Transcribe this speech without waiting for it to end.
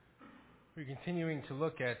We're continuing to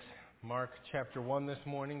look at Mark chapter 1 this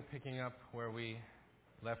morning, picking up where we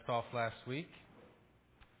left off last week.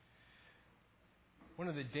 One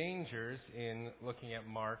of the dangers in looking at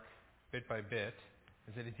Mark bit by bit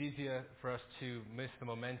is that it's easier for us to miss the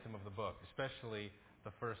momentum of the book, especially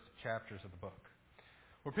the first chapters of the book.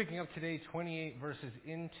 We're picking up today 28 verses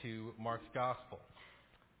into Mark's Gospel.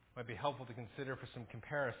 It might be helpful to consider for some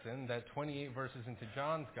comparison that 28 verses into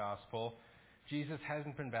John's Gospel, Jesus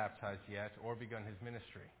hasn't been baptized yet or begun his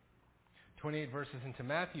ministry. 28 verses into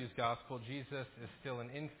Matthew's Gospel, Jesus is still an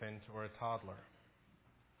infant or a toddler.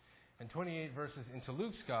 And 28 verses into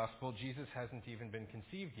Luke's Gospel, Jesus hasn't even been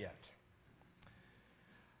conceived yet.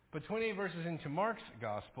 But 28 verses into Mark's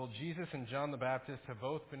Gospel, Jesus and John the Baptist have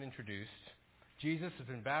both been introduced. Jesus has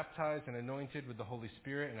been baptized and anointed with the Holy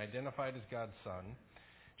Spirit and identified as God's Son.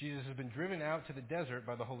 Jesus has been driven out to the desert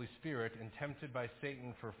by the Holy Spirit and tempted by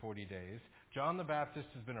Satan for 40 days. John the Baptist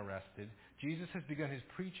has been arrested. Jesus has begun his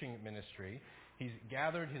preaching ministry. He's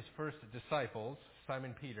gathered his first disciples,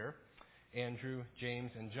 Simon Peter, Andrew,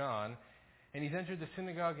 James, and John, and he's entered the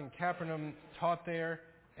synagogue in Capernaum, taught there,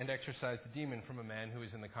 and exorcised a demon from a man who was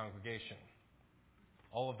in the congregation.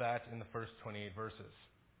 All of that in the first 28 verses.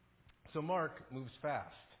 So Mark moves fast.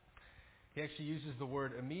 He actually uses the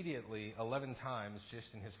word immediately 11 times just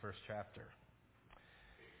in his first chapter.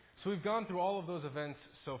 So we've gone through all of those events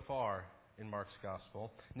so far in Mark's Gospel.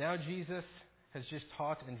 Now Jesus has just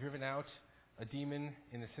taught and driven out a demon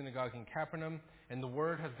in the synagogue in Capernaum, and the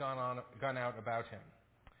word has gone out about him.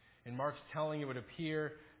 In Mark's telling, it would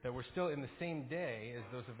appear that we're still in the same day as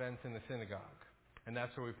those events in the synagogue. And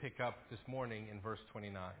that's where we pick up this morning in verse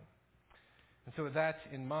 29. And so with that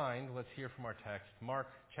in mind, let's hear from our text, Mark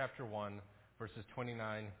chapter 1, verses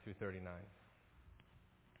 29 through 39.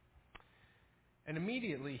 And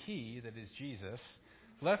immediately he, that is Jesus,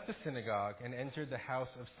 left the synagogue and entered the house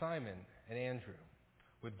of Simon and Andrew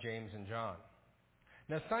with James and John.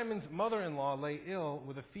 Now Simon's mother-in-law lay ill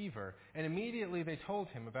with a fever, and immediately they told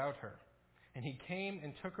him about her. And he came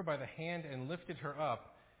and took her by the hand and lifted her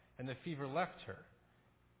up, and the fever left her,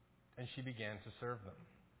 and she began to serve them.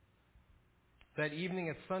 That evening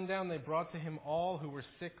at sundown they brought to him all who were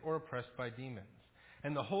sick or oppressed by demons,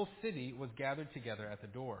 and the whole city was gathered together at the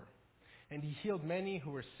door. And he healed many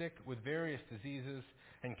who were sick with various diseases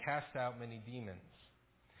and cast out many demons.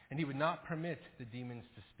 And he would not permit the demons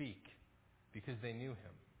to speak, because they knew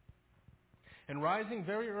him. And rising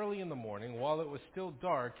very early in the morning, while it was still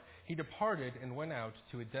dark, he departed and went out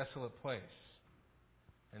to a desolate place.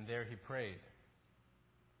 And there he prayed.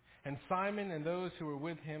 And Simon and those who were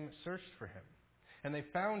with him searched for him. And they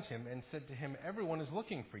found him and said to him, "Everyone is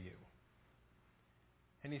looking for you."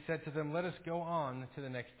 And he said to them, "Let us go on to the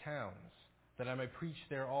next towns, that I may preach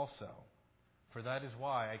there also, for that is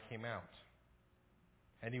why I came out."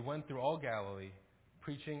 And he went through all Galilee,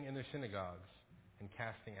 preaching in their synagogues and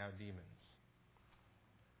casting out demons.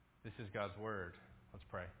 This is God's word. Let's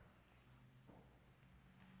pray.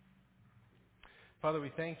 Father, we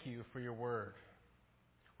thank you for your word.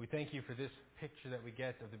 We thank you for this picture that we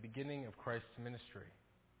get of the beginning of Christ's ministry.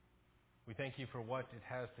 We thank you for what it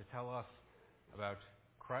has to tell us about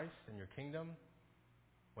Christ and your kingdom,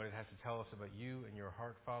 what it has to tell us about you and your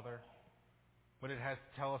heart, Father, what it has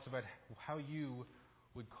to tell us about how you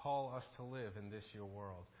would call us to live in this your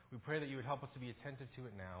world. We pray that you would help us to be attentive to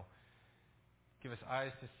it now. Give us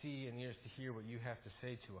eyes to see and ears to hear what you have to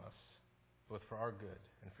say to us, both for our good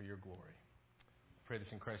and for your glory. I pray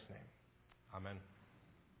this in Christ's name. Amen.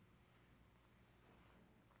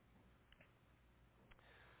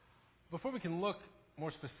 Before we can look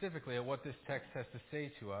more specifically at what this text has to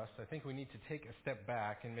say to us, I think we need to take a step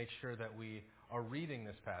back and make sure that we are reading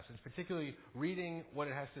this passage, particularly reading what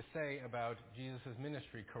it has to say about Jesus'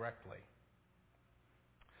 ministry correctly.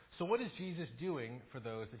 So what is Jesus doing for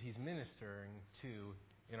those that he's ministering to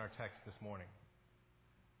in our text this morning?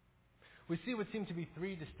 We see what seem to be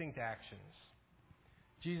three distinct actions.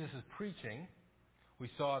 Jesus is preaching. We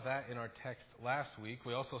saw that in our text last week.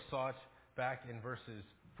 We also saw it back in verses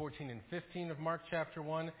 14 and 15 of Mark chapter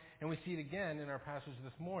 1, and we see it again in our passage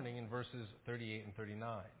this morning in verses 38 and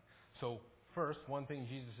 39. So first, one thing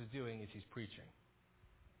Jesus is doing is he's preaching.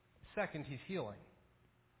 Second, he's healing.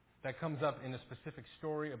 That comes up in a specific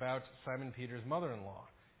story about Simon Peter's mother-in-law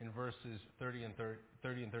in verses 30 and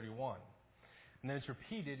 31. And then it's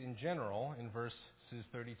repeated in general in verses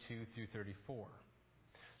 32 through 34.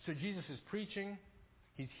 So Jesus is preaching,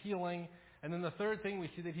 he's healing, and then the third thing we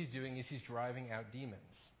see that he's doing is he's driving out demons.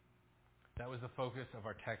 That was the focus of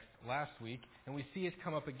our text last week, and we see it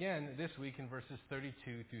come up again this week in verses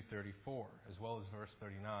 32 through 34, as well as verse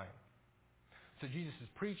 39. So Jesus is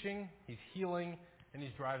preaching, he's healing, and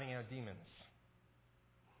he's driving out demons.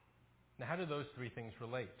 Now, how do those three things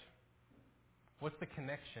relate? What's the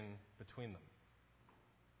connection between them?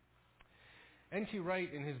 N.T. Wright,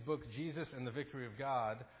 in his book Jesus and the Victory of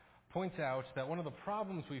God, points out that one of the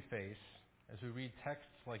problems we face as we read texts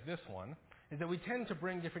like this one is that we tend to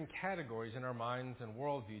bring different categories in our minds and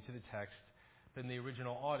worldview to the text than the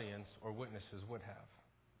original audience or witnesses would have.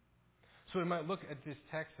 So we might look at this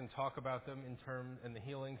text and talk about them and the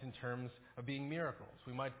healings in terms of being miracles.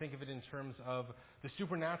 We might think of it in terms of the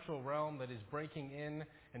supernatural realm that is breaking in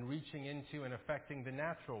and reaching into and affecting the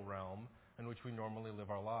natural realm in which we normally live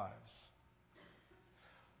our lives.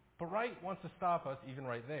 But Wright wants to stop us even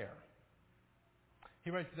right there.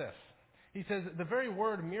 He writes this. He says, the very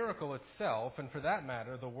word miracle itself, and for that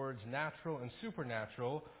matter, the words natural and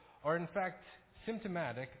supernatural, are in fact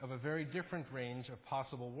symptomatic of a very different range of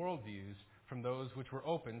possible worldviews from those which were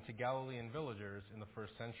open to Galilean villagers in the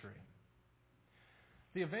first century.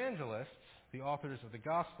 The evangelists, the authors of the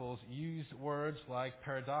Gospels, use words like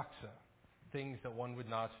paradoxa, things that one would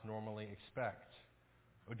not normally expect,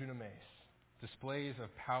 odunamis, displays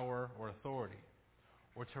of power or authority,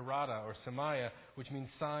 or terada or samaya, which means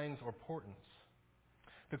signs or portents.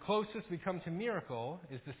 The closest we come to miracle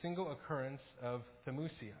is the single occurrence of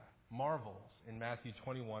themousia, marvels, in Matthew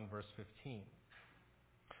 21, verse 15.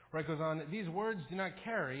 Wright goes on, these words do not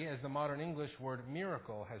carry, as the modern English word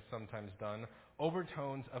miracle has sometimes done,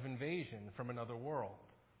 overtones of invasion from another world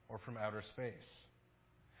or from outer space.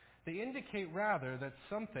 They indicate rather that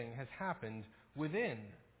something has happened within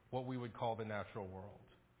what we would call the natural world,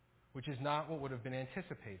 which is not what would have been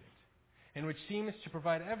anticipated, and which seems to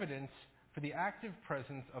provide evidence for the active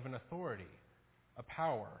presence of an authority, a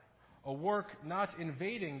power, a work not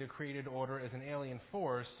invading the created order as an alien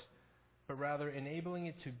force, but rather enabling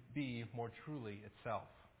it to be more truly itself.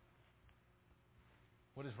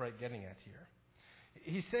 What is Wright getting at here?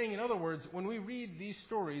 He's saying, in other words, when we read these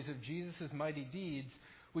stories of Jesus' mighty deeds,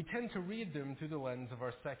 we tend to read them through the lens of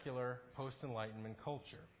our secular post-Enlightenment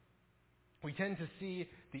culture. We tend to see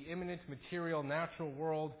the immanent, material, natural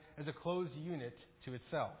world as a closed unit to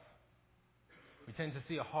itself. We tend to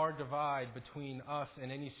see a hard divide between us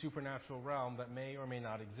and any supernatural realm that may or may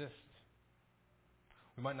not exist.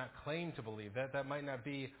 We might not claim to believe that. That might not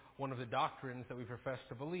be one of the doctrines that we profess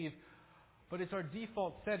to believe, but it's our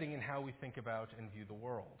default setting in how we think about and view the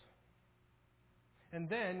world. And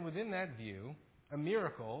then, within that view, a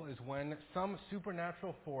miracle is when some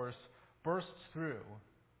supernatural force bursts through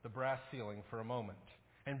the brass ceiling for a moment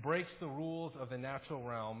and breaks the rules of the natural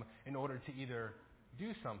realm in order to either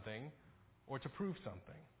do something or to prove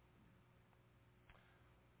something.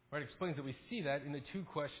 Wright explains that we see that in the two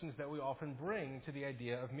questions that we often bring to the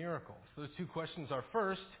idea of miracles. Those two questions are,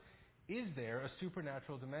 first, is there a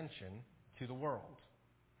supernatural dimension to the world?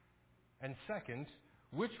 And second,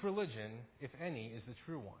 which religion, if any, is the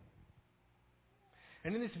true one?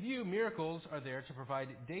 And in this view, miracles are there to provide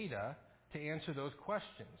data to answer those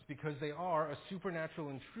questions, because they are a supernatural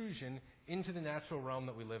intrusion into the natural realm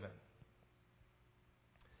that we live in.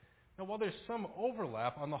 Now, while there's some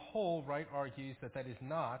overlap, on the whole, Wright argues that that is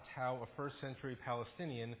not how a first-century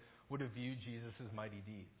Palestinian would have viewed Jesus' mighty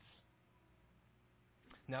deeds.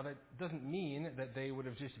 Now, that doesn't mean that they would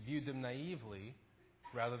have just viewed them naively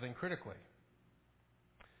rather than critically.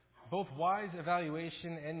 Both wise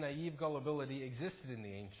evaluation and naive gullibility existed in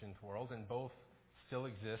the ancient world, and both still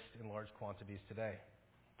exist in large quantities today.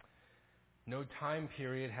 No time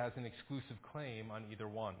period has an exclusive claim on either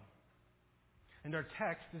one. And our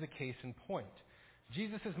text is a case in point.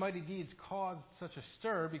 Jesus' mighty deeds caused such a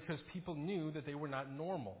stir because people knew that they were not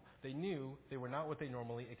normal. They knew they were not what they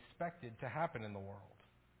normally expected to happen in the world.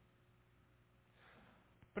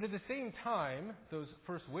 But at the same time, those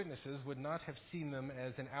first witnesses would not have seen them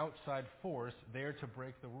as an outside force there to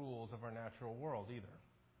break the rules of our natural world either.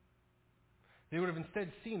 They would have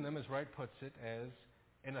instead seen them, as Wright puts it, as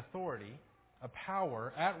an authority, a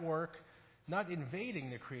power at work, not invading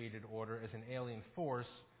the created order as an alien force,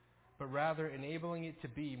 but rather enabling it to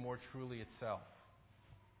be more truly itself.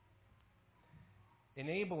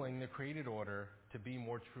 Enabling the created order to be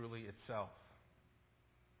more truly itself.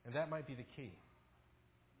 And that might be the key.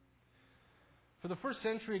 For the first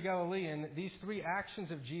century Galilean, these three actions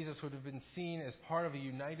of Jesus would have been seen as part of a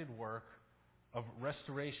united work of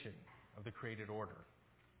restoration of the created order.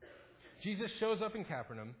 Jesus shows up in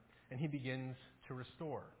Capernaum and he begins to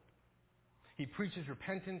restore. He preaches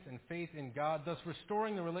repentance and faith in God, thus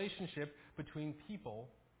restoring the relationship between people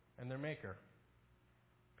and their Maker.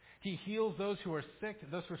 He heals those who are sick,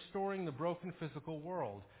 thus restoring the broken physical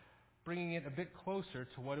world, bringing it a bit closer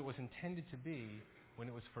to what it was intended to be when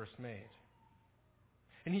it was first made.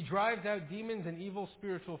 And he drives out demons and evil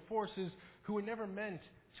spiritual forces who were never meant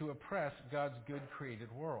to oppress God's good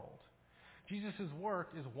created world. Jesus' work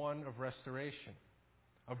is one of restoration,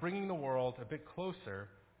 of bringing the world a bit closer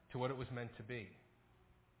to what it was meant to be,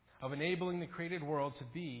 of enabling the created world to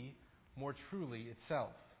be more truly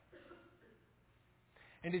itself.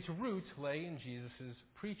 And its root lay in Jesus'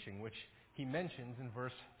 preaching, which he mentions in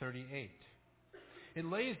verse 38. It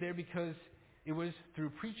lays there because it was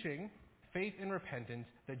through preaching, faith, and repentance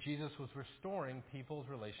that Jesus was restoring people's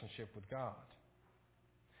relationship with God.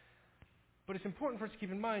 But it's important for us to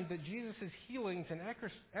keep in mind that Jesus' healings and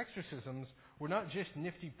exorcisms were not just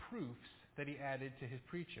nifty proofs that he added to his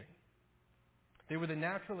preaching. They were the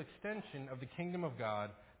natural extension of the kingdom of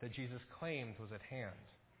God that Jesus claimed was at hand.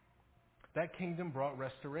 That kingdom brought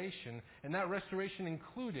restoration, and that restoration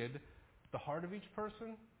included the heart of each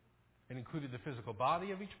person, it included the physical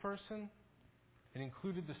body of each person, it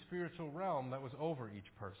included the spiritual realm that was over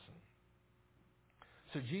each person.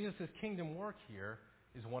 So Jesus' kingdom work here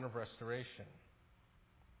is one of restoration.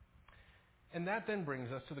 And that then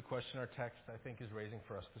brings us to the question our text, I think, is raising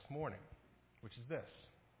for us this morning, which is this: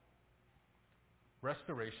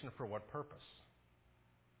 restoration for what purpose?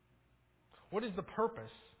 What is the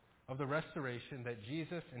purpose of the restoration that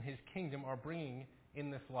Jesus and his kingdom are bringing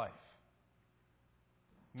in this life?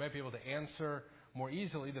 We might be able to answer more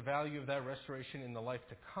easily the value of that restoration in the life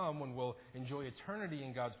to come when we'll enjoy eternity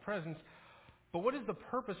in God's presence. But what is the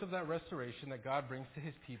purpose of that restoration that God brings to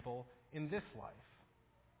his people in this life?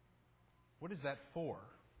 What is that for?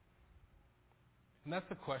 And that's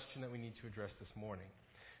the question that we need to address this morning.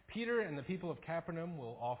 Peter and the people of Capernaum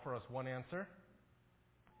will offer us one answer.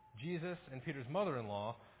 Jesus and Peter's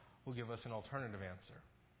mother-in-law will give us an alternative answer.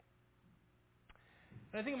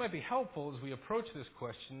 And I think it might be helpful as we approach this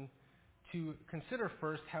question to consider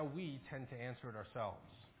first how we tend to answer it ourselves.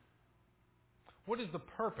 What is the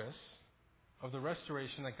purpose of the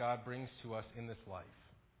restoration that God brings to us in this life?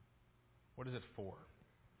 What is it for?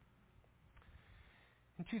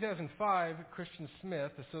 In 2005, Christian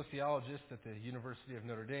Smith, a sociologist at the University of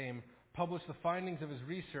Notre Dame, published the findings of his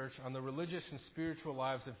research on the religious and spiritual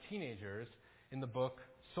lives of teenagers in the book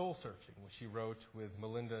Soul Searching, which he wrote with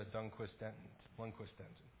Melinda Lundquist-Denton.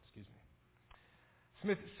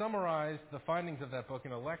 Smith summarized the findings of that book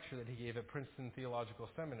in a lecture that he gave at Princeton Theological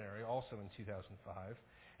Seminary, also in 2005.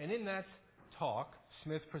 And in that talk,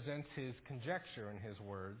 Smith presents his conjecture, in his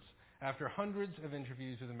words, after hundreds of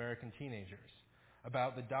interviews with American teenagers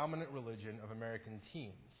about the dominant religion of American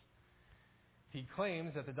teens. He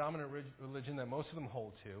claims that the dominant religion that most of them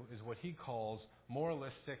hold to is what he calls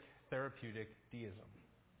moralistic therapeutic deism.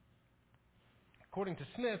 According to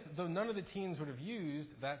Smith, though none of the teens would have used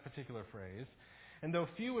that particular phrase, and though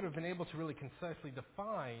few would have been able to really concisely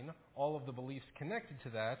define all of the beliefs connected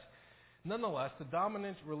to that, nonetheless, the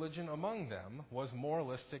dominant religion among them was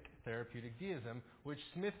moralistic therapeutic deism, which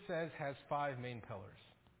Smith says has 5 main pillars.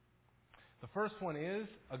 The first one is,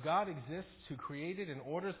 a God exists who created and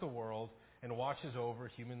orders the world and watches over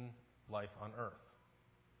human life on earth.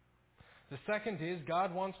 The second is,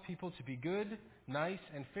 God wants people to be good, nice,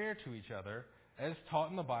 and fair to each other, as taught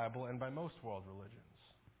in the Bible and by most world religions.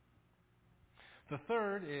 The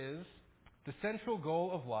third is, the central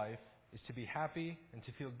goal of life is to be happy and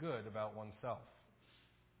to feel good about oneself.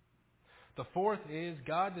 The fourth is,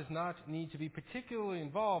 God does not need to be particularly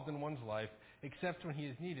involved in one's life except when he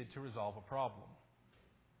is needed to resolve a problem.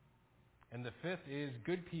 And the fifth is,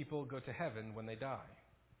 good people go to heaven when they die.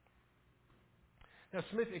 Now,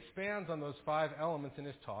 Smith expands on those 5 elements in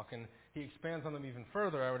his talk, and he expands on them even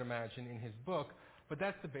further, I would imagine, in his book, but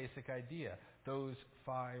that's the basic idea, those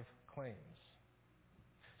 5 claims.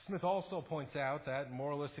 Smith also points out that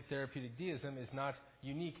moralistic therapeutic deism is not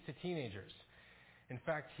unique to teenagers. In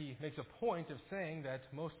fact, he makes a point of saying that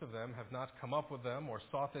most of them have not come up with them or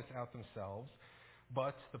sought this out themselves,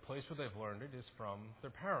 but the place where they've learned it is from their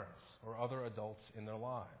parents or other adults in their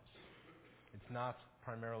lives. It's not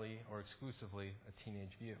primarily or exclusively a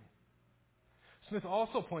teenage view. Smith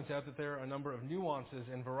also points out that there are a number of nuances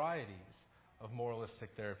and varieties of moralistic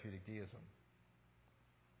therapeutic deism.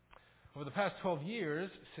 Over the past 12 years,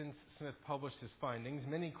 since Smith published his findings,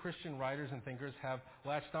 many Christian writers and thinkers have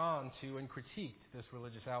latched on to and critiqued this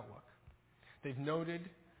religious outlook. They've noted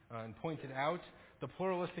and pointed out the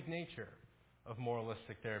pluralistic nature of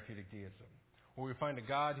moralistic therapeutic deism, where we find a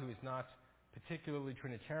God who is not particularly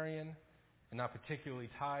Trinitarian and not particularly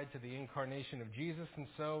tied to the incarnation of Jesus, and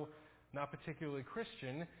so not particularly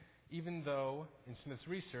Christian, even though, in Smith's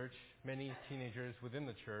research, many teenagers within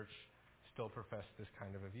the church still profess this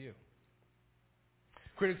kind of a view.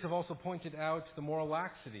 Critics have also pointed out the moral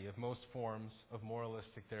laxity of most forms of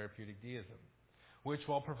moralistic therapeutic deism, which,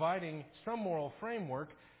 while providing some moral framework,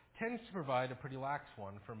 tends to provide a pretty lax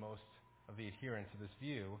one for most of the adherents of this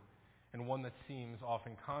view, and one that seems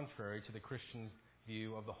often contrary to the Christian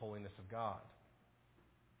view of the holiness of God.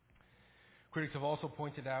 Critics have also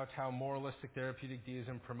pointed out how moralistic therapeutic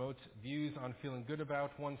deism promotes views on feeling good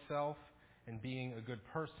about oneself and being a good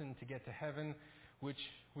person to get to heaven, which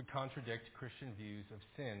would contradict Christian views of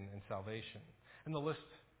sin and salvation. And the list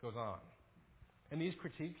goes on. And these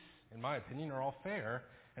critiques, in my opinion, are all fair,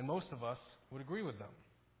 and most of us would agree with them.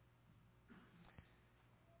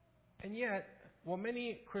 And yet, while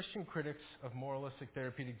many Christian critics of moralistic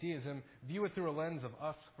therapeutic deism view it through a lens of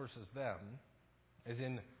us versus them, as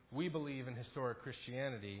in we believe in historic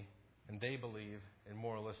Christianity and they believe in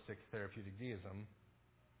moralistic therapeutic deism,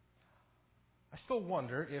 I still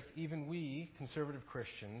wonder if even we, conservative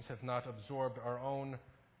Christians, have not absorbed our own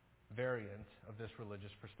variant of this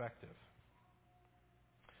religious perspective.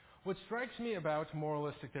 What strikes me about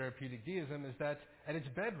moralistic therapeutic deism is that at its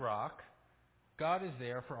bedrock, God is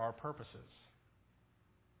there for our purposes.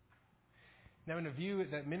 Now, in a view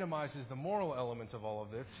that minimizes the moral element of all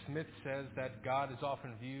of this, Smith says that God is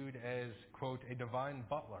often viewed as, quote, a divine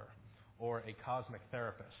butler or a cosmic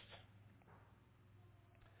therapist.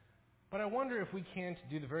 But I wonder if we can't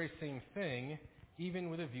do the very same thing even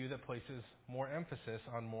with a view that places more emphasis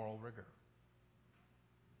on moral rigor.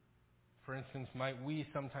 For instance, might we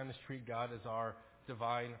sometimes treat God as our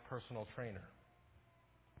divine personal trainer?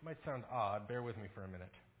 It might sound odd. Bear with me for a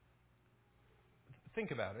minute.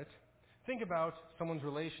 Think about it. Think about someone's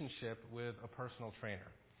relationship with a personal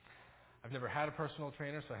trainer. I've never had a personal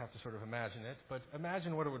trainer, so I have to sort of imagine it, but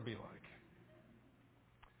imagine what it would be like.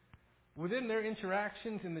 Within their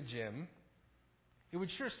interactions in the gym, it would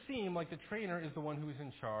sure seem like the trainer is the one who is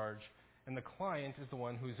in charge and the client is the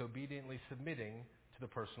one who is obediently submitting to the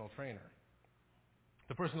personal trainer.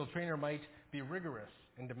 The personal trainer might be rigorous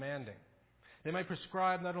and demanding. They might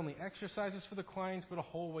prescribe not only exercises for the client, but a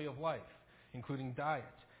whole way of life, including diet,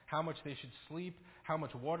 how much they should sleep, how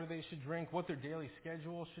much water they should drink, what their daily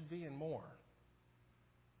schedule should be, and more.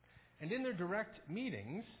 And in their direct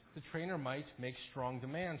meetings, the trainer might make strong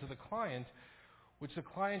demands of the client, which the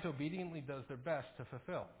client obediently does their best to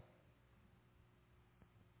fulfill.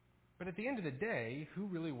 But at the end of the day, who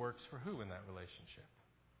really works for who in that relationship?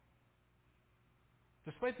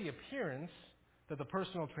 Despite the appearance that the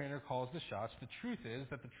personal trainer calls the shots, the truth is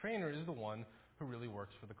that the trainer is the one who really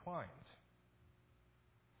works for the client.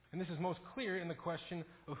 And this is most clear in the question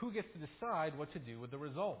of who gets to decide what to do with the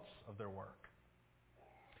results of their work.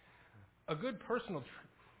 A good personal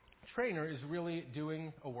trainer is really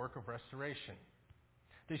doing a work of restoration.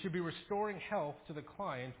 They should be restoring health to the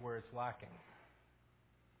client where it's lacking.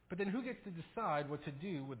 But then who gets to decide what to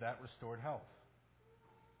do with that restored health?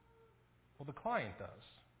 Well, the client does.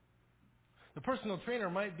 The personal trainer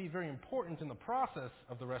might be very important in the process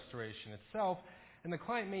of the restoration itself, and the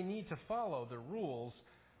client may need to follow the rules,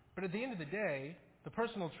 but at the end of the day, the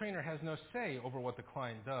personal trainer has no say over what the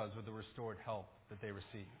client does with the restored health that they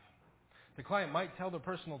receive. The client might tell the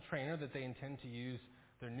personal trainer that they intend to use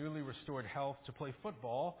their newly restored health to play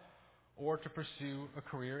football or to pursue a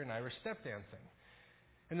career in Irish step dancing.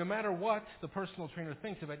 And no matter what the personal trainer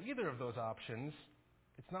thinks about either of those options,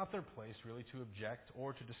 it's not their place really to object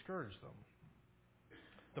or to discourage them.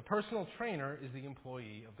 The personal trainer is the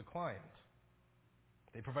employee of the client.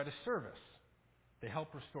 They provide a service. They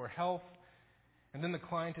help restore health, and then the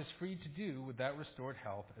client is free to do with that restored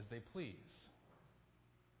health as they please.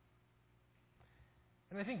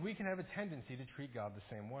 And I think we can have a tendency to treat God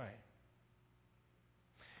the same way.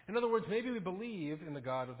 In other words, maybe we believe in the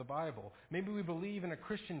God of the Bible. Maybe we believe in a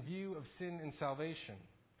Christian view of sin and salvation.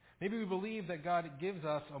 Maybe we believe that God gives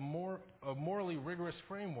us a morally rigorous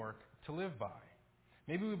framework to live by.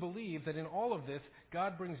 Maybe we believe that in all of this,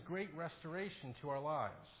 God brings great restoration to our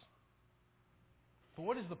lives. But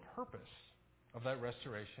what is the purpose of that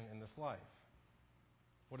restoration in this life?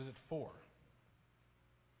 What is it for?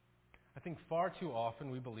 I think far too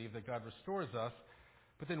often we believe that God restores us,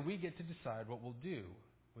 but then we get to decide what we'll do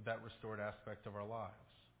with that restored aspect of our lives.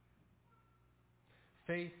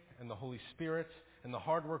 Faith and the Holy Spirit and the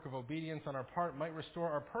hard work of obedience on our part might restore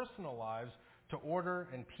our personal lives to order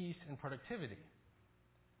and peace and productivity.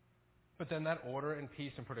 But then that order and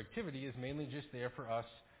peace and productivity is mainly just there for us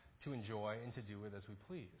to enjoy and to do with as we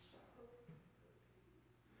please.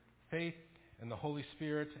 Faith and the Holy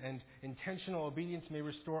Spirit and intentional obedience may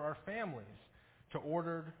restore our families to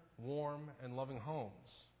ordered, warm, and loving homes.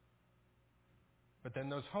 But then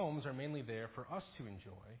those homes are mainly there for us to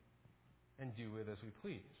enjoy and do with as we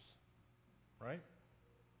please. Right?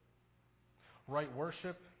 Right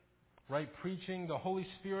worship, right preaching, the Holy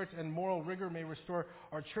Spirit, and moral rigor may restore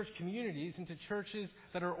our church communities into churches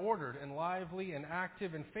that are ordered and lively and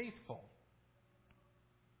active and faithful.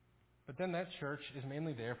 But then that church is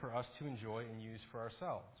mainly there for us to enjoy and use for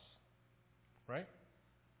ourselves. Right?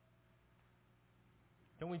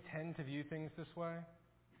 Don't we tend to view things this way?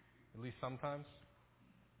 At least sometimes.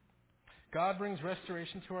 God brings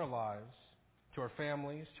restoration to our lives, to our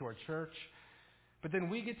families, to our church, but then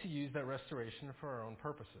we get to use that restoration for our own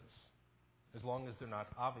purposes, as long as they're not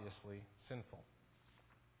obviously sinful.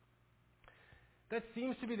 That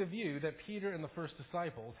seems to be the view that Peter and the first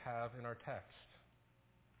disciples have in our text.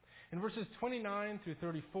 In verses 29 through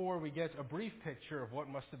 34, we get a brief picture of what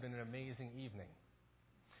must have been an amazing evening.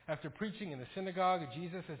 After preaching in the synagogue,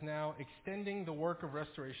 Jesus is now extending the work of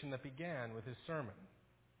restoration that began with his sermon.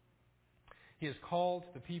 He has called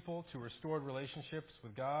the people to restored relationships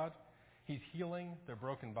with God. He's healing their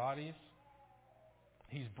broken bodies.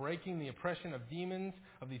 He's breaking the oppression of demons,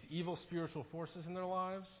 of these evil spiritual forces in their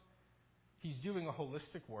lives. He's doing a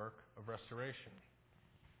holistic work of restoration.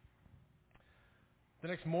 The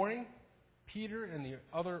next morning, Peter and the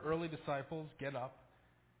other early disciples get up,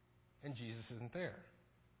 and Jesus isn't there.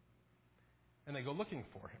 And they go looking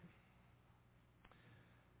for him.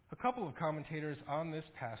 A couple of commentators on this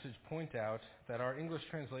passage point out that our English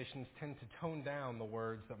translations tend to tone down the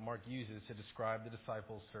words that Mark uses to describe the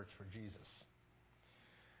disciples' search for Jesus.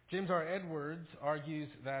 James R. Edwards argues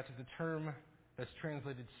that the term that's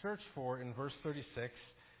translated search for in verse 36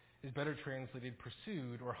 is better translated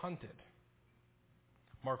pursued or hunted.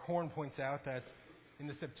 Mark Horn points out that in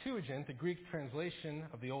the Septuagint, the Greek translation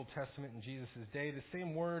of the Old Testament in Jesus' day, the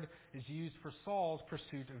same word is used for Saul's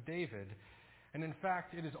pursuit of David. And in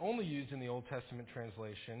fact, it is only used in the Old Testament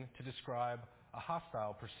translation to describe a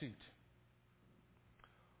hostile pursuit.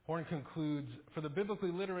 Horn concludes, for the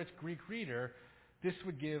biblically literate Greek reader, this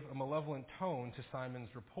would give a malevolent tone to Simon's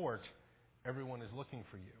report, everyone is looking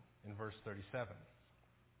for you, in verse 37.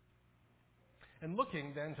 And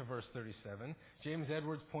looking then to verse 37, James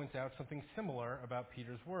Edwards points out something similar about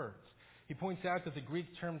Peter's words. He points out that the Greek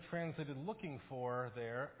term translated looking for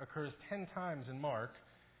there occurs 10 times in Mark,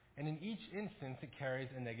 and in each instance it carries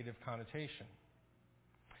a negative connotation.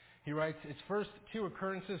 He writes, its first two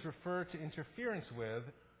occurrences refer to interference with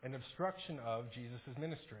and obstruction of Jesus'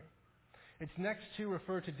 ministry. Its next two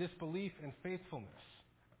refer to disbelief and faithlessness,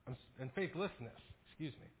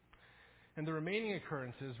 and the remaining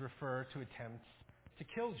occurrences refer to attempts to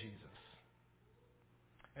kill Jesus.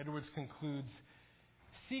 Edwards concludes,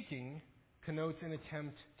 seeking connotes an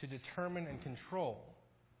attempt to determine and control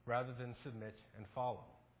rather than submit and follow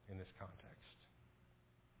in this context.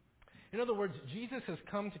 In other words, Jesus has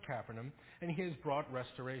come to Capernaum and he has brought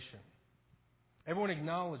restoration. Everyone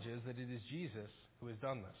acknowledges that it is Jesus who has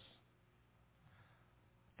done this.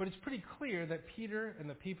 But it's pretty clear that Peter and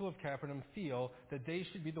the people of Capernaum feel that they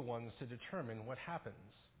should be the ones to determine what happens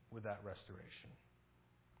with that restoration.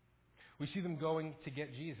 We see them going to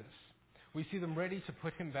get Jesus. We see them ready to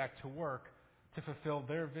put him back to work to fulfill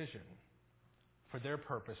their vision for their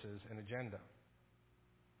purposes and agenda.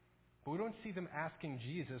 But we don't see them asking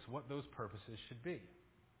Jesus what those purposes should be.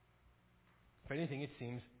 If anything, it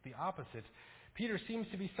seems the opposite. Peter seems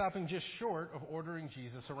to be stopping just short of ordering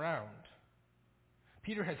Jesus around.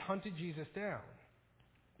 Peter has hunted Jesus down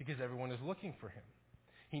because everyone is looking for him.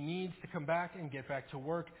 He needs to come back and get back to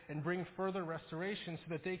work and bring further restoration so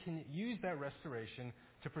that they can use that restoration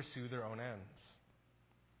to pursue their own ends.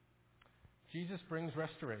 Jesus brings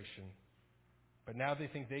restoration, but now they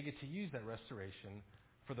think they get to use that restoration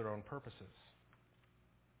for their own purposes.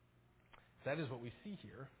 That is what we see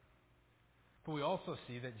here, but we also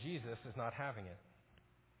see that Jesus is not having it.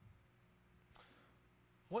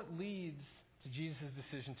 What leads to Jesus'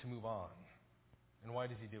 decision to move on, and why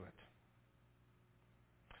does he do it?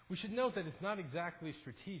 We should note that it's not exactly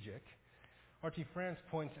strategic. R.T. France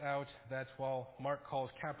points out that while Mark calls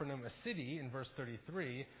Capernaum a city in verse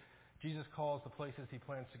 33, Jesus calls the places he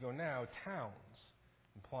plans to go now towns,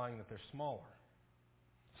 implying that they're smaller.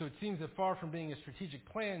 So it seems that far from being a strategic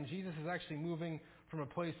plan, Jesus is actually moving from a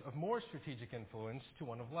place of more strategic influence to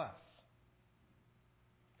one of less.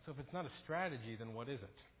 So if it's not a strategy, then what is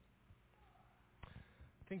it?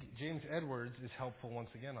 I think James Edwards is helpful once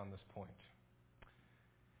again on this point.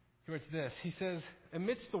 He writes this. He says,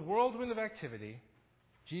 amidst the whirlwind of activity,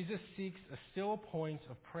 Jesus seeks a still point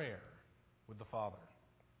of prayer with the Father.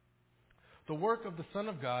 The work of the Son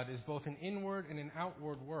of God is both an inward and an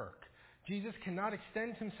outward work. Jesus cannot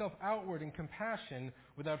extend himself outward in compassion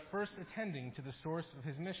without first attending to the source of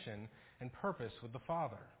his mission and purpose with the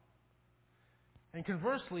Father. And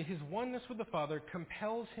conversely, his oneness with the Father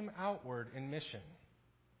compels him outward in mission.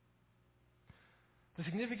 The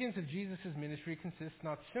significance of Jesus' ministry consists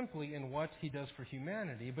not simply in what he does for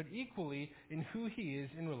humanity, but equally in who he is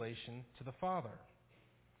in relation to the Father.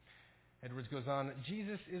 Edwards goes on,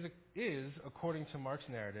 Jesus is, according to Mark's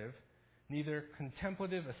narrative, neither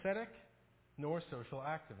contemplative ascetic nor social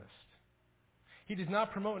activist. He does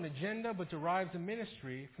not promote an agenda, but derives a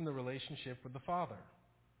ministry from the relationship with the Father.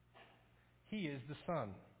 He is the Son,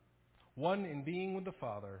 one in being with the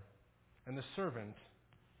Father, and the servant,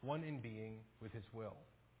 one in being with his will.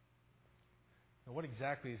 Now, what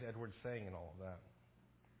exactly is Edwards saying in all of that?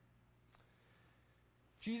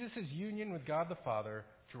 Jesus' union with God the Father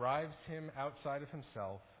drives him outside of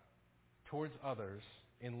himself towards others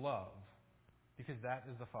in love, because that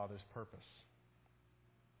is the Father's purpose.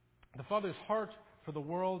 The Father's heart for the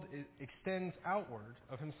world extends outward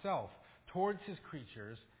of himself towards his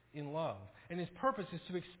creatures in love, and his purpose is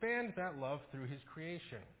to expand that love through his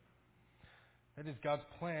creation. That is God's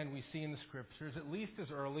plan we see in the Scriptures, at least as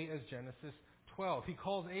early as Genesis 12. He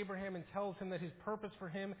calls Abraham and tells him that his purpose for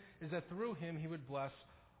him is that through him he would bless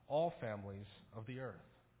all families of the earth.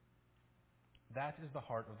 That is the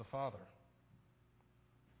heart of the Father.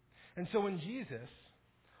 And so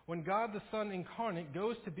when God the Son incarnate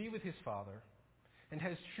goes to be with his Father and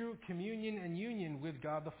has true communion and union with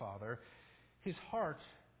God the Father, his heart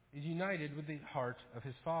is united with the heart of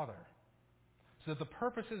his Father, so that the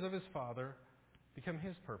purposes of his Father become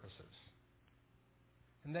his purposes.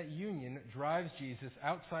 And that union drives Jesus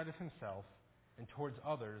outside of himself and towards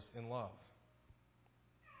others in love.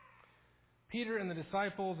 Peter and the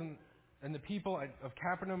disciples and the people of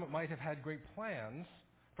Capernaum might have had great plans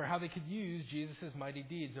for how they could use Jesus' mighty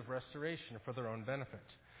deeds of restoration for their own benefit.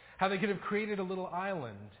 How they could have created a little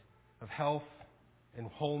island of health and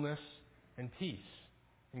wholeness and peace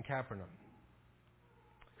in Capernaum.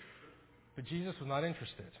 But Jesus was not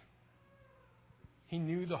interested. He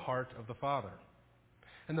knew the heart of the Father.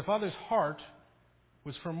 And the Father's heart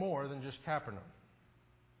was for more than just Capernaum.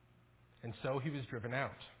 And so he was driven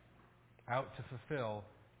out to fulfill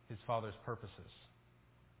his Father's purposes.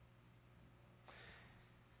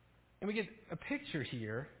 And we get a picture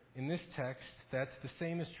here in this text that the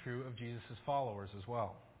same is true of Jesus' followers as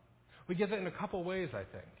well. We get that in a couple ways, I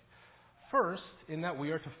think. First, in that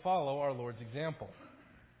we are to follow our Lord's example.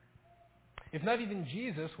 If not even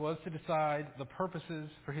Jesus was to decide the purposes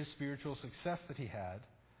for his spiritual success that he had,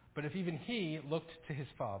 but if even he looked to his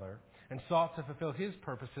Father and sought to fulfill his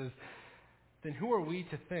purposes, then who are we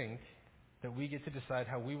to think that we get to decide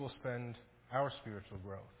how we will spend our spiritual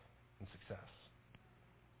growth and success?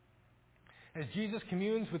 As Jesus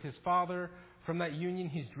communes with his Father, from that union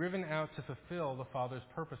he's driven out to fulfill the Father's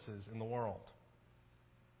purposes in the world.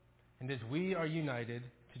 And as we are united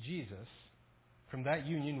to Jesus, from that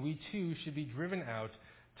union we too should be driven out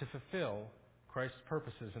to fulfill Christ's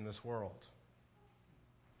purposes in this world.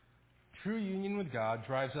 True union with God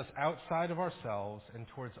drives us outside of ourselves and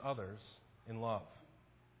towards others in love.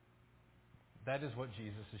 That is what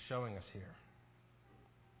Jesus is showing us here.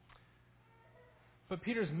 But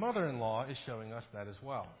Peter's mother-in-law is showing us that as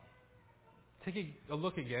well. Take a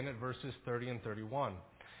look again at verses 30 and 31.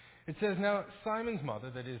 It says, "Now Simon's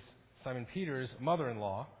mother," that is Simon Peter's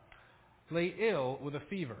mother-in-law, "lay ill with a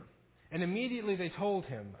fever, and immediately they told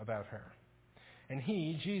him about her. And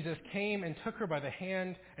he, Jesus, came and took her by the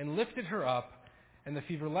hand and lifted her up, and the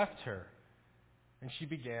fever left her, and she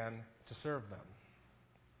began to serve them."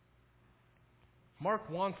 Mark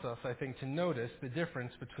wants us, I think, to notice the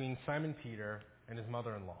difference between Simon Peter and his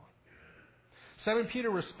mother-in-law. Simon Peter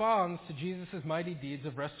responds to Jesus' mighty deeds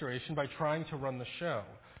of restoration by trying to run the show,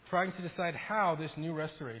 trying to decide how this new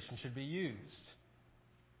restoration should be used.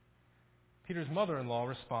 Peter's mother-in-law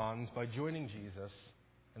responds by joining Jesus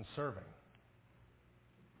and serving.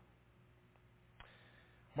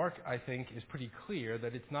 Mark, I think, is pretty clear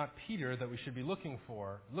that it's not Peter that we should be looking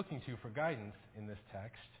to for guidance in this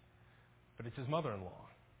text, but it's his mother-in-law.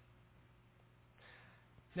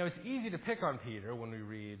 Now, it's easy to pick on Peter when we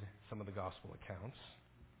read some of the gospel accounts,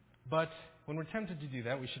 but when we're tempted to do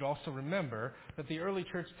that, we should also remember that the early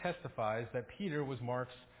church testifies that Peter was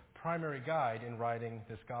Mark's primary guide in writing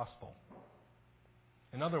this gospel.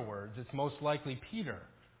 In other words, it's most likely Peter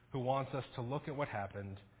who wants us to look at what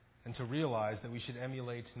happened and to realize that we should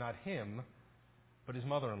emulate not him, but his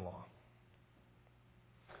mother-in-law.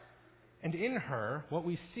 And in her, what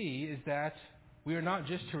we see is that we are not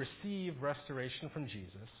just to receive restoration from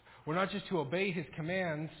Jesus. We're not just to obey his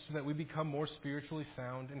commands so that we become more spiritually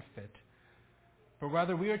sound and fit, but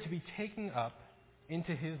rather we are to be taken up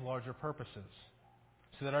into his larger purposes,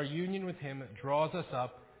 so that our union with him draws us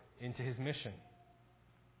up into his mission,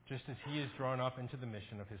 just as he is drawn up into the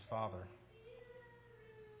mission of his Father.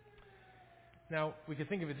 Now, we could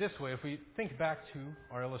think of it this way. If we think back to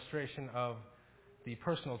our illustration of the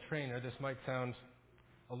personal trainer, this might sound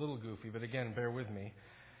a little goofy, but again, bear with me.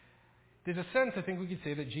 There's a sense, I think we could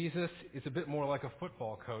say, that Jesus is a bit more like a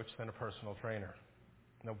football coach than a personal trainer.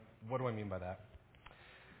 Now, what do I mean by that?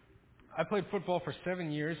 I played football for 7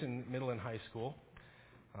 years in middle and high school.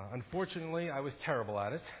 Unfortunately, I was terrible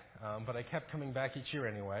at it, but I kept coming back each year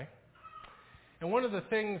anyway. And one of the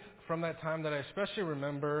things from that time that I especially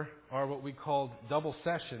remember are what we called double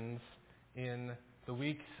sessions in the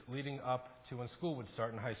weeks leading up to when school would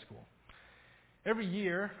start in high school. Every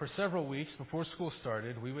year, for several weeks before school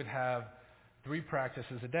started, we would have 3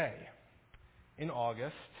 practices a day. In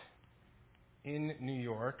August, in New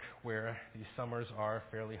York, where these summers are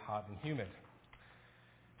fairly hot and humid.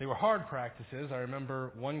 They were hard practices. I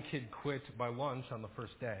remember one kid quit by lunch on the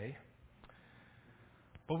first day.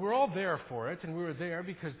 But we're all there for it, and we were there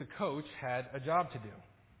because the coach had a job to do.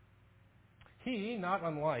 He, not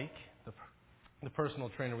unlike the personal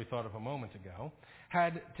trainer we thought of a moment ago,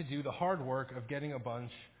 had to do the hard work of getting a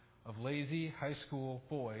bunch of lazy high school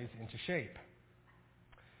boys into shape.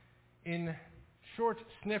 In short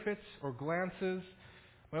snippets or glances,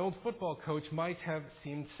 my old football coach might have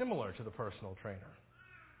seemed similar to the personal trainer.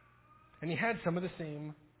 And he had some of the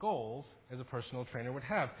same goals as a personal trainer would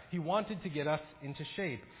have. He wanted to get us into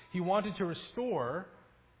shape. He wanted to restore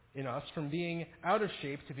in us from being out of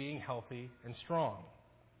shape to being healthy and strong.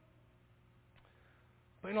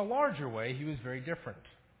 But in a larger way, he was very different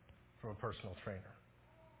from a personal trainer.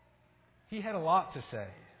 He had a lot to say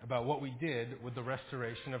about what we did with the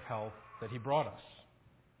restoration of health that he brought us.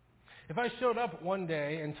 If I showed up one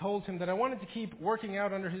day and told him that I wanted to keep working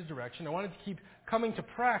out under his direction, I wanted to keep coming to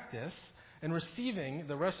practice and receiving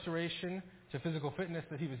the restoration to physical fitness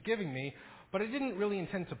that he was giving me, but I didn't really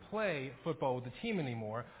intend to play football with the team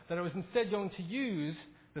anymore, that I was instead going to use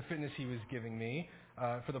the fitness he was giving me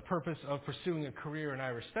for the purpose of pursuing a career in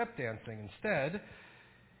Irish step dancing instead,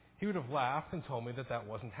 he would have laughed and told me that that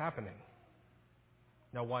wasn't happening.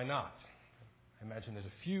 Now, why not? I imagine there's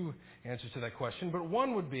a few answers to that question, but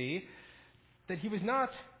one would be that he was not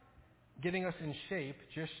getting us in shape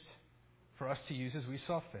just for us to use as we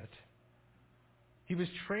saw fit. He was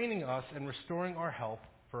training us and restoring our health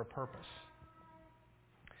for a purpose.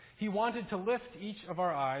 He wanted to lift each of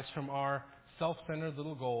our eyes from our self-centered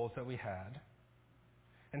little goals that we had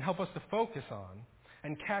and help us to focus on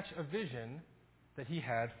and catch a vision that he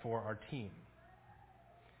had for our team.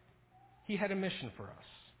 He had a mission for us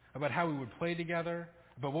about how we would play together,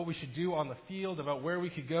 about what we should do on the field, about where we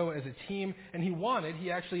could go as a team, and he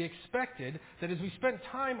actually expected that as we spent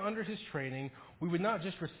time under his training, we would not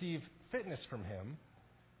just receive fitness from him,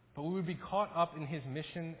 but we would be caught up in his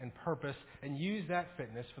mission and purpose and use that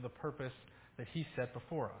fitness for the purpose that he set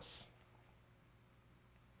before us.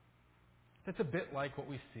 That's a bit like what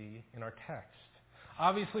we see in our text.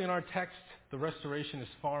 Obviously, in our text, the restoration is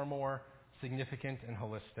far more significant and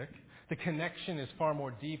holistic. The connection is far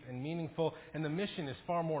more deep and meaningful, and the mission is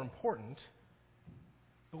far more important.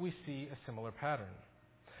 But we see a similar pattern.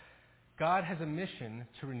 God has a mission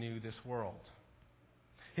to renew this world.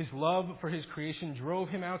 His love for his creation drove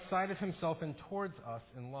him outside of himself and towards us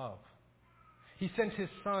in love. He sent his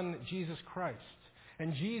Son, Jesus Christ.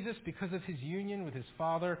 And Jesus, because of his union with his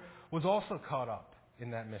Father, was also caught up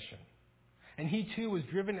in that mission. And he too was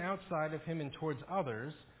driven outside of him and towards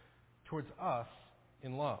others, towards us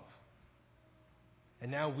in love. And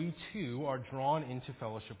now we too are drawn into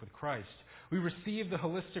fellowship with Christ. We receive the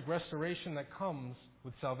holistic restoration that comes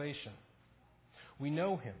with salvation. We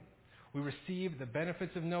know him. We receive the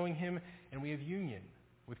benefits of knowing him, and we have union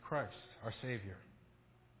with Christ, our Savior.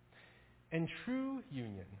 And true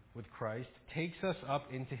union with Christ takes us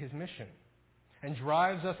up into his mission and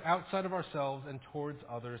drives us outside of ourselves and towards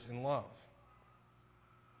others in love.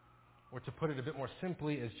 Or to put it a bit more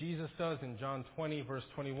simply, as Jesus does in John 20, verse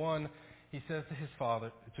 21, he says to his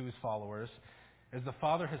followers, "As the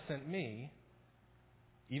Father has sent me,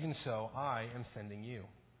 even so I am sending you."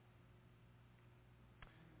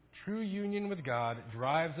 True union with God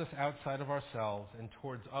drives us outside of ourselves and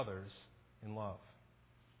towards others in love.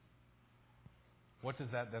 What does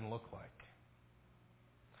that then look like?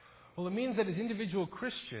 Well, it means that as individual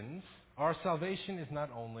Christians, our salvation is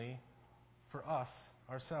not only for us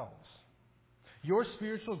ourselves. Your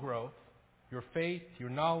spiritual growth, your faith,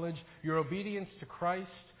 your knowledge, your obedience to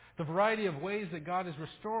Christ, the variety of ways that God is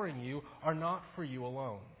restoring you are not for you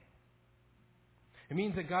alone. It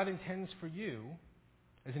means that God intends for you,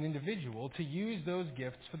 as an individual, to use those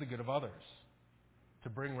gifts for the good of others, to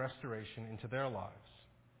bring restoration into their lives.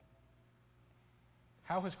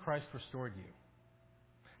 How has Christ restored you?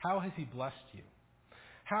 How has he blessed you?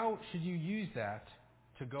 how should you use that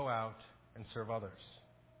to go out and serve others?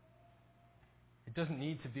 It doesn't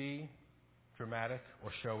need to be dramatic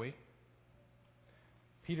or showy.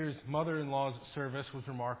 Peter's mother-in-law's service was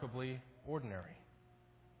remarkably ordinary.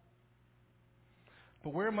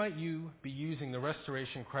 But where might you be using the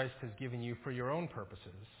restoration Christ has given you for your own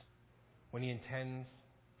purposes when he intends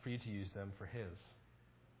for you to use them for his?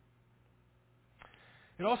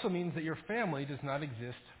 It also means that your family does not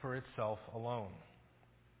exist for itself alone.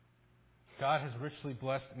 God has richly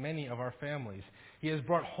blessed many of our families. He has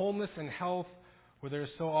brought wholeness and health where there is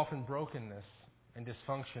so often brokenness and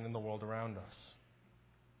dysfunction in the world around us.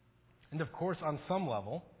 And of course, on some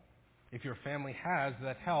level, if your family has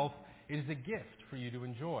that health, it is a gift for you to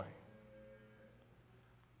enjoy.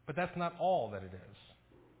 But that's not all that it is.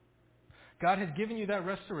 God has given you that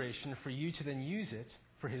restoration for you to then use it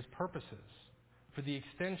for his purposes, for the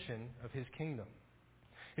extension of his kingdom.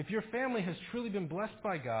 If your family has truly been blessed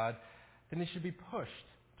by God, then it should be pushed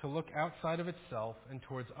to look outside of itself and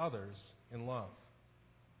towards others in love.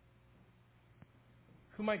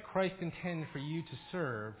 Who might Christ intend for you to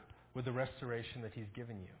serve with the restoration that he's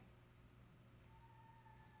given you?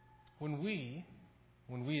 When we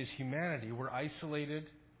as humanity were isolated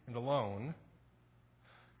and alone,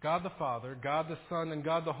 God the Father, God the Son, and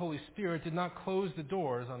God the Holy Spirit did not close the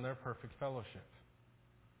doors on their perfect fellowship.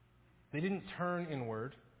 They didn't turn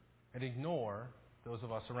inward and ignore those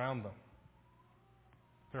of us around them.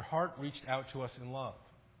 Their heart reached out to us in love.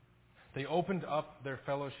 They opened up their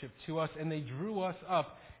fellowship to us, and they drew us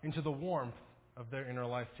up into the warmth of their inner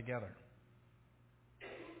life together.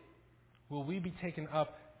 Will we be taken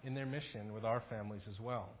up in their mission with our families as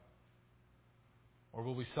well? Or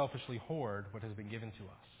will we selfishly hoard what has been given to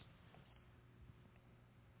us?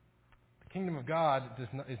 The kingdom of God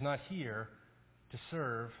is not here to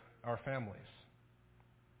serve our families.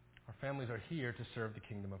 Our families are here to serve the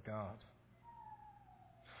kingdom of God.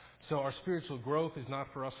 So our spiritual growth is not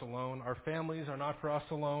for us alone. Our families are not for us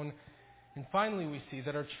alone. And finally, we see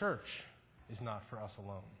that our church is not for us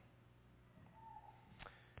alone.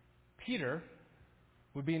 Peter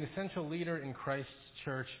would be an essential leader in Christ's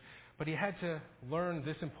church, but he had to learn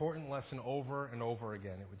this important lesson over and over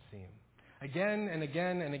again, it would seem. Again and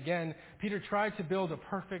again and again, Peter tried to build a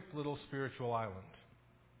perfect little spiritual island.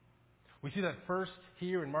 We see that first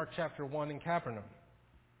here in Mark chapter 1 in Capernaum.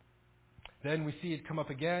 Then we see it come up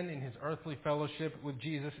again in his earthly fellowship with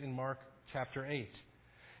Jesus in Mark chapter 8.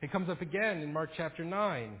 It comes up again in Mark chapter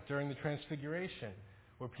 9 during the Transfiguration,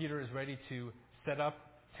 where Peter is ready to set up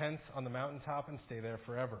tents on the mountaintop and stay there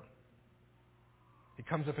forever. It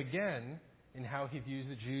comes up again in how he views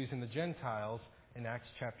the Jews and the Gentiles in Acts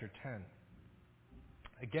chapter 10.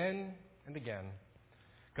 Again and again,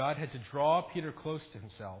 God had to draw Peter close to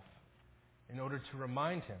himself in order to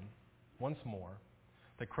remind him once more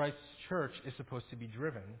that Christ's church is supposed to be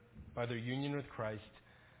driven by their union with Christ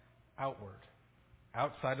outward,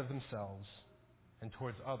 outside of themselves, and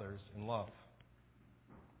towards others in love.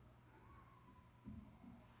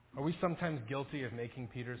 Are we sometimes guilty of making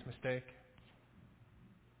Peter's mistake?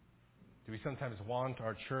 Do we sometimes want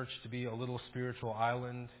our church to be a little spiritual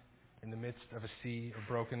island in the midst of a sea of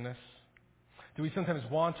brokenness? Do we sometimes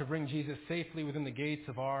want to bring Jesus safely within the gates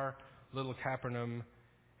of our little Capernaum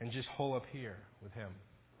and just hole up here with him?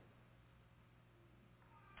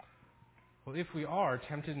 Well, if we are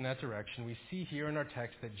tempted in that direction, we see here in our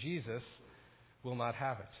text that Jesus will not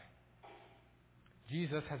have it.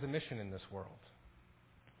 Jesus has a mission in this world.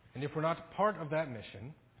 And if we're not part of that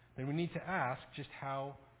mission, then we need to ask just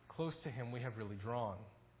how close to him we have really drawn.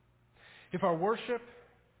 If our worship,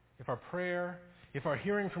 if our prayer, if our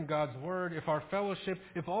hearing from God's word, if our fellowship,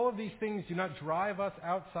 if all of these things do not drive us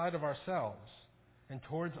outside of ourselves and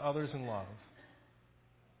towards others in love,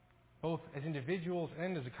 both as individuals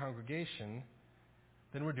and as a congregation,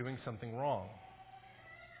 then we're doing something wrong.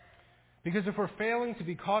 Because if we're failing to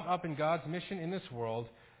be caught up in God's mission in this world,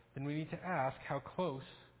 then we need to ask how close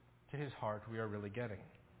to his heart we are really getting.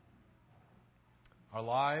 Our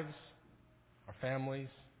lives, our families,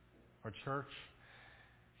 our church,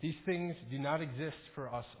 these things do not exist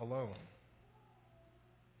for us alone.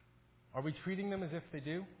 Are we treating them as if they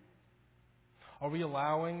do? Are we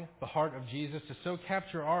allowing the heart of Jesus to so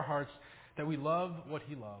capture our hearts that we love what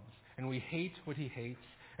he loves and we hate what he hates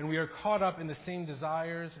and we are caught up in the same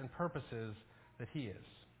desires and purposes that he is?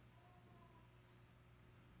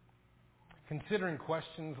 Considering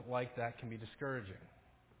questions like that can be discouraging.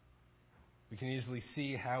 We can easily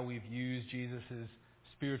see how we've used Jesus'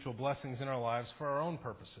 spiritual blessings in our lives for our own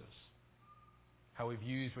purposes, how we've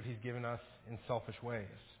used what he's given us in selfish ways.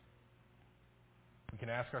 We can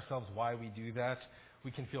ask ourselves why we do that.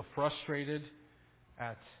 We can feel frustrated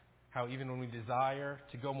at how even when we desire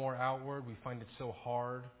to go more outward, we find it so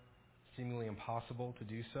hard, seemingly impossible to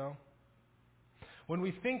do so. When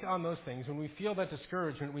we think on those things, when we feel that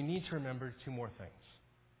discouragement, we need to remember two more things.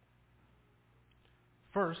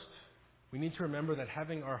 First, we need to remember that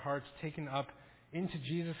having our hearts taken up into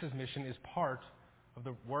Jesus' mission is part of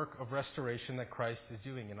the work of restoration that Christ is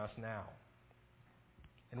doing in us now.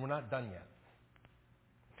 And we're not done yet.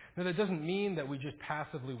 Now, that doesn't mean that we just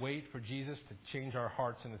passively wait for Jesus to change our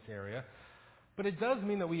hearts in this area, but it does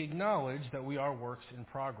mean that we acknowledge that we are works in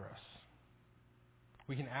progress.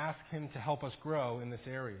 We can ask Him to help us grow in this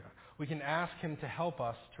area. We can ask Him to help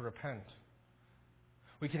us to repent.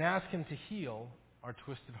 We can ask Him to heal our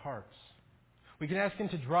twisted hearts. We can ask Him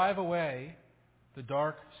to drive away the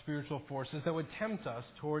dark spiritual forces that would tempt us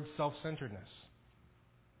towards self-centeredness.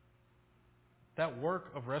 That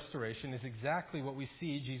work of restoration is exactly what we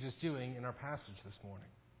see Jesus doing in our passage this morning.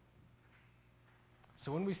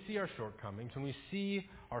 So when we see our shortcomings, when we see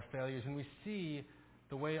our failures, when we see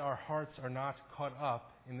the way our hearts are not caught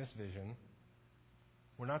up in this vision,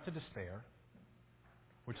 we're not to despair.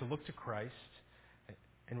 We're to look to Christ,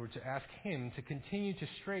 and we're to ask Him to continue to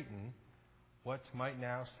straighten what might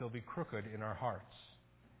now still be crooked in our hearts,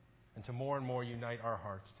 and to more and more unite our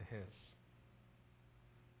hearts to His.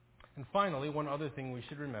 And finally, one other thing we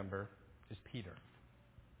should remember is Peter.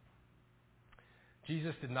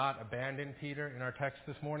 Jesus did not abandon Peter in our text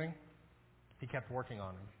this morning. He kept working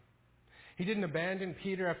on him. He didn't abandon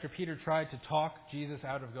Peter after Peter tried to talk Jesus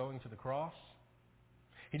out of going to the cross.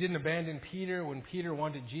 He didn't abandon Peter when Peter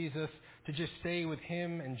wanted Jesus to just stay with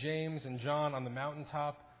him and James and John on the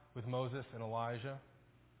mountaintop with Moses and Elijah.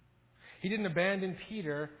 He didn't abandon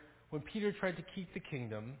Peter when Peter tried to keep the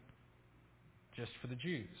kingdom just for the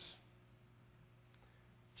Jews.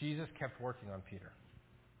 Jesus kept working on Peter.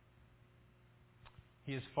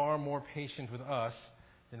 He is far more patient with us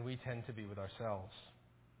than we tend to be with ourselves.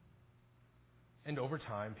 And over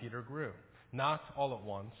time, Peter grew. Not all at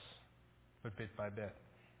once, but bit by bit.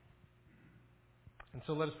 And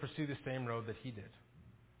so let us pursue the same road that he did.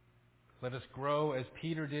 Let us grow as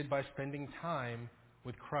Peter did by spending time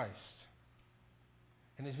with Christ.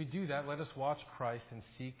 And as we do that, let us watch Christ and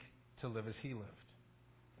seek to live as he lived,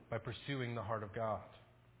 by pursuing the heart of God,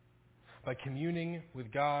 by communing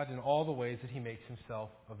with God in all the ways that he makes himself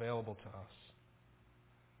available to us,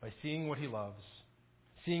 by seeing what he loves,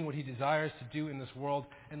 seeing what he desires to do in this world,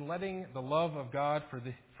 and letting the love of God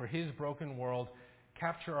for his broken world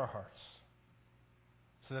capture our hearts,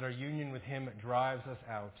 so that our union with him drives us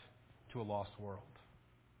out to a lost world.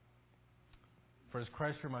 For as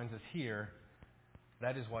Christ reminds us here,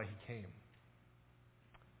 that is why he came.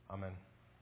 Amen.